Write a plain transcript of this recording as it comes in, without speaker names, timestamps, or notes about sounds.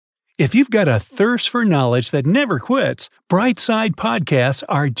If you've got a thirst for knowledge that never quits, Brightside Podcasts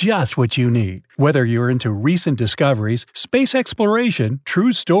are just what you need. Whether you're into recent discoveries, space exploration,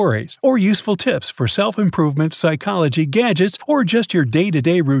 true stories, or useful tips for self-improvement, psychology, gadgets, or just your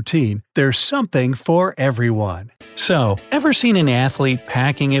day-to-day routine, there's something for everyone. So, ever seen an athlete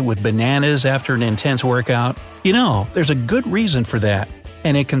packing it with bananas after an intense workout? You know, there's a good reason for that,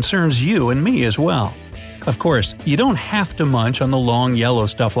 and it concerns you and me as well. Of course, you don't have to munch on the long yellow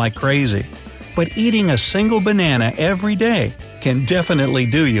stuff like crazy, but eating a single banana every day can definitely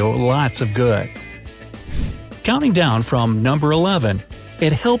do you lots of good. Counting down from number 11,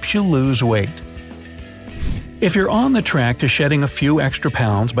 it helps you lose weight. If you're on the track to shedding a few extra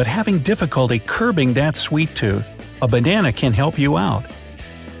pounds but having difficulty curbing that sweet tooth, a banana can help you out.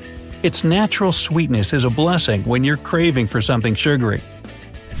 Its natural sweetness is a blessing when you're craving for something sugary.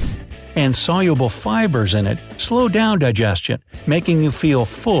 And soluble fibers in it slow down digestion, making you feel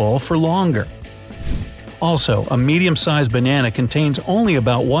full for longer. Also, a medium-sized banana contains only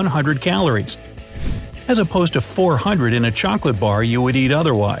about 100 calories, as opposed to 400 in a chocolate bar you would eat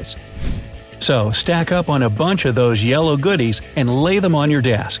otherwise. So, stack up on a bunch of those yellow goodies and lay them on your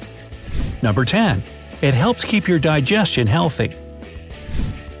desk. Number 10. It helps keep your digestion healthy.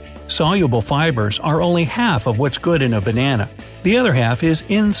 Soluble fibers are only half of what's good in a banana. The other half is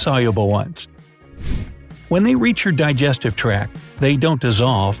insoluble ones. When they reach your digestive tract, they don't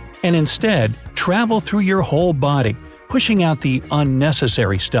dissolve and instead travel through your whole body, pushing out the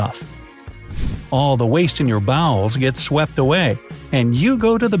unnecessary stuff. All the waste in your bowels gets swept away, and you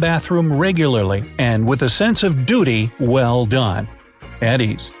go to the bathroom regularly and with a sense of duty well done. At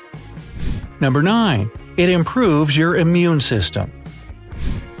ease. Number 9. It improves your immune system.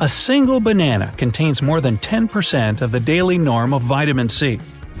 A single banana contains more than 10% of the daily norm of vitamin C.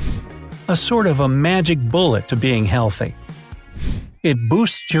 A sort of a magic bullet to being healthy. It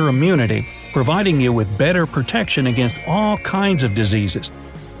boosts your immunity, providing you with better protection against all kinds of diseases,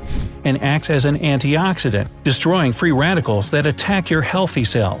 and acts as an antioxidant, destroying free radicals that attack your healthy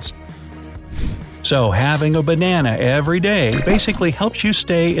cells. So having a banana every day basically helps you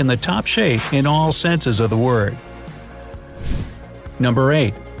stay in the top shape in all senses of the word. Number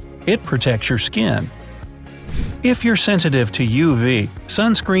 8. It protects your skin. If you're sensitive to UV,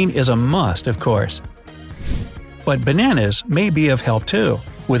 sunscreen is a must, of course. But bananas may be of help too,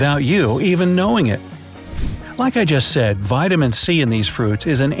 without you even knowing it. Like I just said, vitamin C in these fruits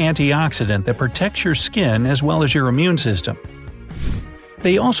is an antioxidant that protects your skin as well as your immune system.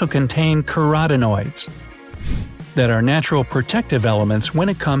 They also contain carotenoids that are natural protective elements when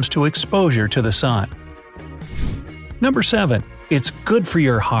it comes to exposure to the sun. Number 7. It's good for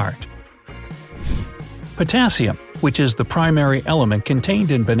your heart. Potassium, which is the primary element contained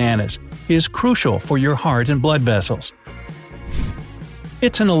in bananas, is crucial for your heart and blood vessels.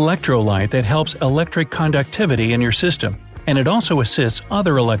 It's an electrolyte that helps electric conductivity in your system, and it also assists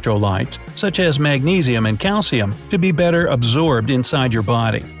other electrolytes, such as magnesium and calcium, to be better absorbed inside your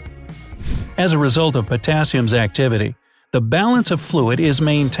body. As a result of potassium's activity, the balance of fluid is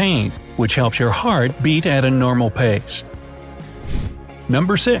maintained, which helps your heart beat at a normal pace.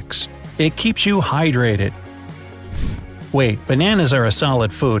 Number 6. It keeps you hydrated. Wait, bananas are a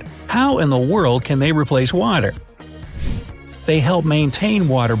solid food. How in the world can they replace water? They help maintain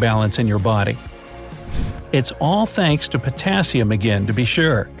water balance in your body. It's all thanks to potassium again, to be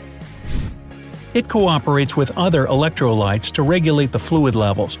sure. It cooperates with other electrolytes to regulate the fluid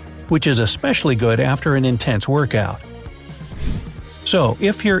levels, which is especially good after an intense workout. So,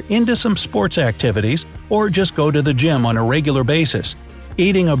 if you're into some sports activities or just go to the gym on a regular basis,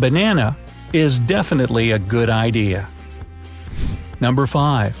 eating a banana is definitely a good idea. Number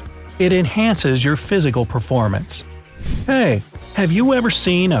 5. It enhances your physical performance. Hey, have you ever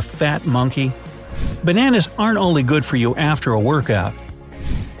seen a fat monkey? Bananas aren't only good for you after a workout.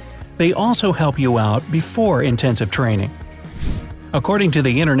 They also help you out before intensive training. According to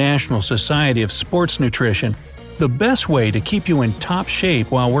the International Society of Sports Nutrition, the best way to keep you in top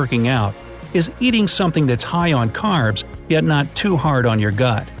shape while working out is eating something that's high on carbs yet not too hard on your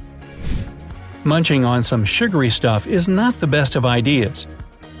gut. Munching on some sugary stuff is not the best of ideas.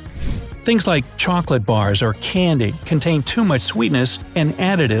 Things like chocolate bars or candy contain too much sweetness and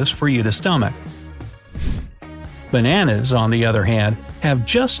additives for you to stomach. Bananas, on the other hand, have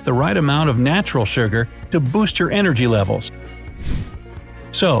just the right amount of natural sugar to boost your energy levels.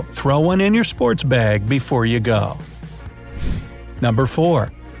 So, throw one in your sports bag before you go. Number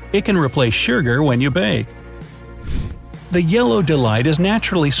 4. It can replace sugar when you bake. The Yellow Delight is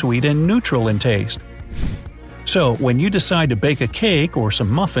naturally sweet and neutral in taste. So, when you decide to bake a cake or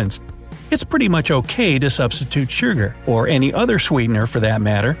some muffins, It's pretty much okay to substitute sugar, or any other sweetener for that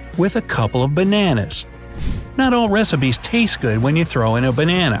matter, with a couple of bananas. Not all recipes taste good when you throw in a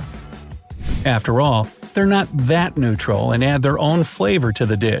banana. After all, they're not that neutral and add their own flavor to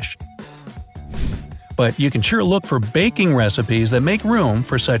the dish. But you can sure look for baking recipes that make room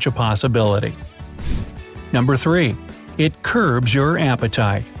for such a possibility. Number 3. It curbs your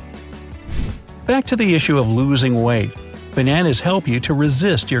appetite. Back to the issue of losing weight. Bananas help you to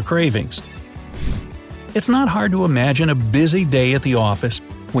resist your cravings. It's not hard to imagine a busy day at the office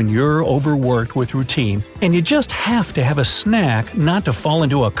when you're overworked with routine and you just have to have a snack not to fall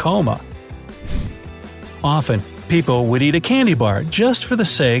into a coma. Often, people would eat a candy bar just for the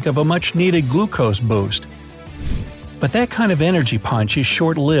sake of a much-needed glucose boost. But that kind of energy punch is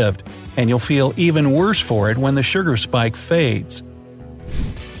short-lived, and you'll feel even worse for it when the sugar spike fades.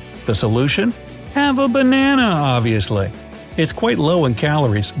 The solution? Have a banana, obviously. It's quite low in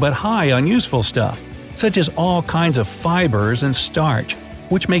calories, but high on useful stuff, such as all kinds of fibers and starch,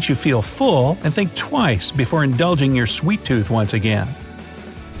 which makes you feel full and think twice before indulging your sweet tooth once again.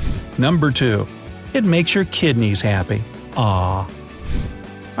 Number 2. It makes your kidneys happy. Aww.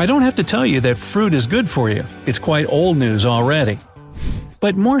 I don't have to tell you that fruit is good for you. It's quite old news already.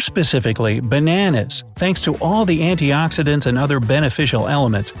 But more specifically, bananas, thanks to all the antioxidants and other beneficial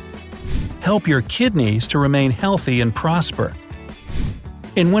elements, help your kidneys to remain healthy and prosper.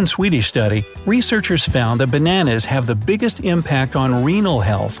 In one Swedish study, researchers found that bananas have the biggest impact on renal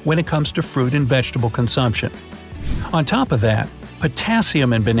health when it comes to fruit and vegetable consumption. On top of that,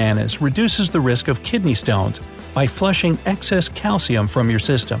 potassium in bananas reduces the risk of kidney stones by flushing excess calcium from your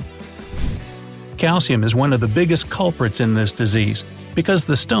system. Calcium is one of the biggest culprits in this disease because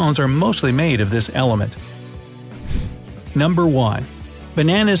the stones are mostly made of this element. Number 1.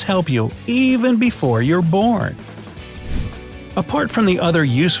 Bananas help you even before you're born. Apart from the other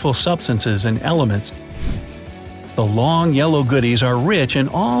useful substances and elements, the long yellow goodies are rich in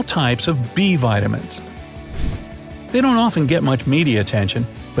all types of B vitamins. They don't often get much media attention,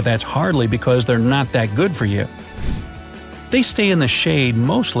 but that's hardly because they're not that good for you. They stay in the shade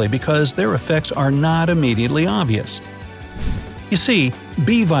mostly because their effects are not immediately obvious. You see,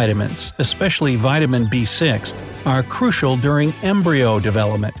 B vitamins, especially vitamin B6, are crucial during embryo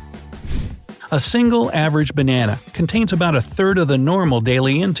development. A single average banana contains about a third of the normal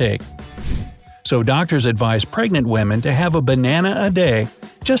daily intake. So doctors advise pregnant women to have a banana a day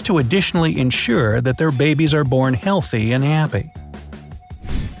just to additionally ensure that their babies are born healthy and happy.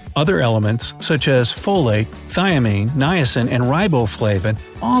 Other elements, such as folate, thiamine, niacin, and riboflavin,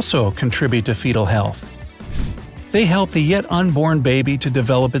 also contribute to fetal health. They help the yet unborn baby to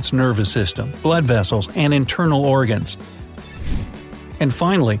develop its nervous system, blood vessels, and internal organs. And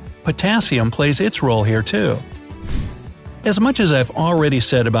finally, potassium plays its role here too. As much as I've already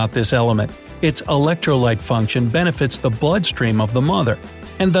said about this element, its electrolyte function benefits the bloodstream of the mother,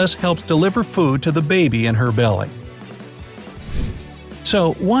 and thus helps deliver food to the baby in her belly.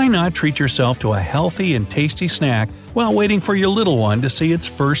 So why not treat yourself to a healthy and tasty snack while waiting for your little one to see its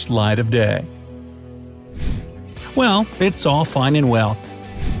first light of day? Well, it's all fine and well,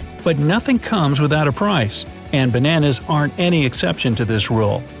 but nothing comes without a price, and bananas aren't any exception to this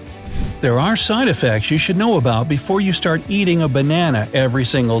rule. There are side effects you should know about before you start eating a banana every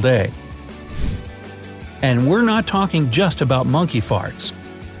single day. And we're not talking just about monkey farts.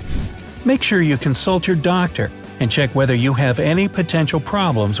 Make sure you consult your doctor and check whether you have any potential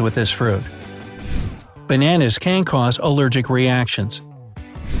problems with this fruit. Bananas can cause allergic reactions.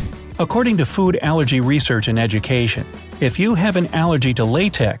 According to Food Allergy Research and Education, if you have an allergy to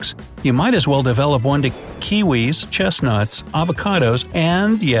latex, you might as well develop one to kiwis, chestnuts, avocados,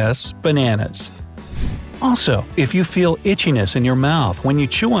 and yes, bananas. Also, if you feel itchiness in your mouth when you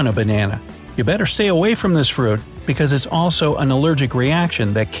chew on a banana, you better stay away from this fruit because it's also an allergic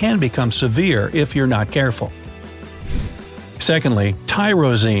reaction that can become severe if you're not careful. Secondly,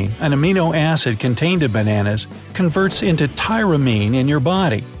 tyrosine, an amino acid contained in bananas, converts into tyramine in your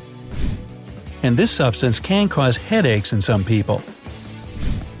body. And this substance can cause headaches in some people.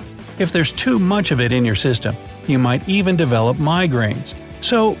 If there's too much of it in your system, you might even develop migraines,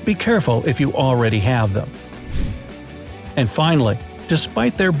 so be careful if you already have them. And finally,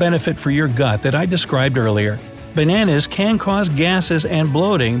 despite their benefit for your gut that I described earlier, bananas can cause gases and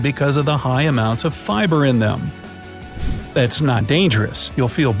bloating because of the high amounts of fiber in them. That's not dangerous, you'll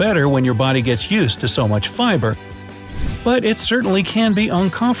feel better when your body gets used to so much fiber, but it certainly can be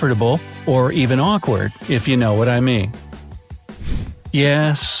uncomfortable or even awkward, if you know what I mean.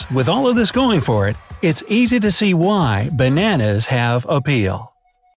 Yes, with all of this going for it, it's easy to see why bananas have appeal.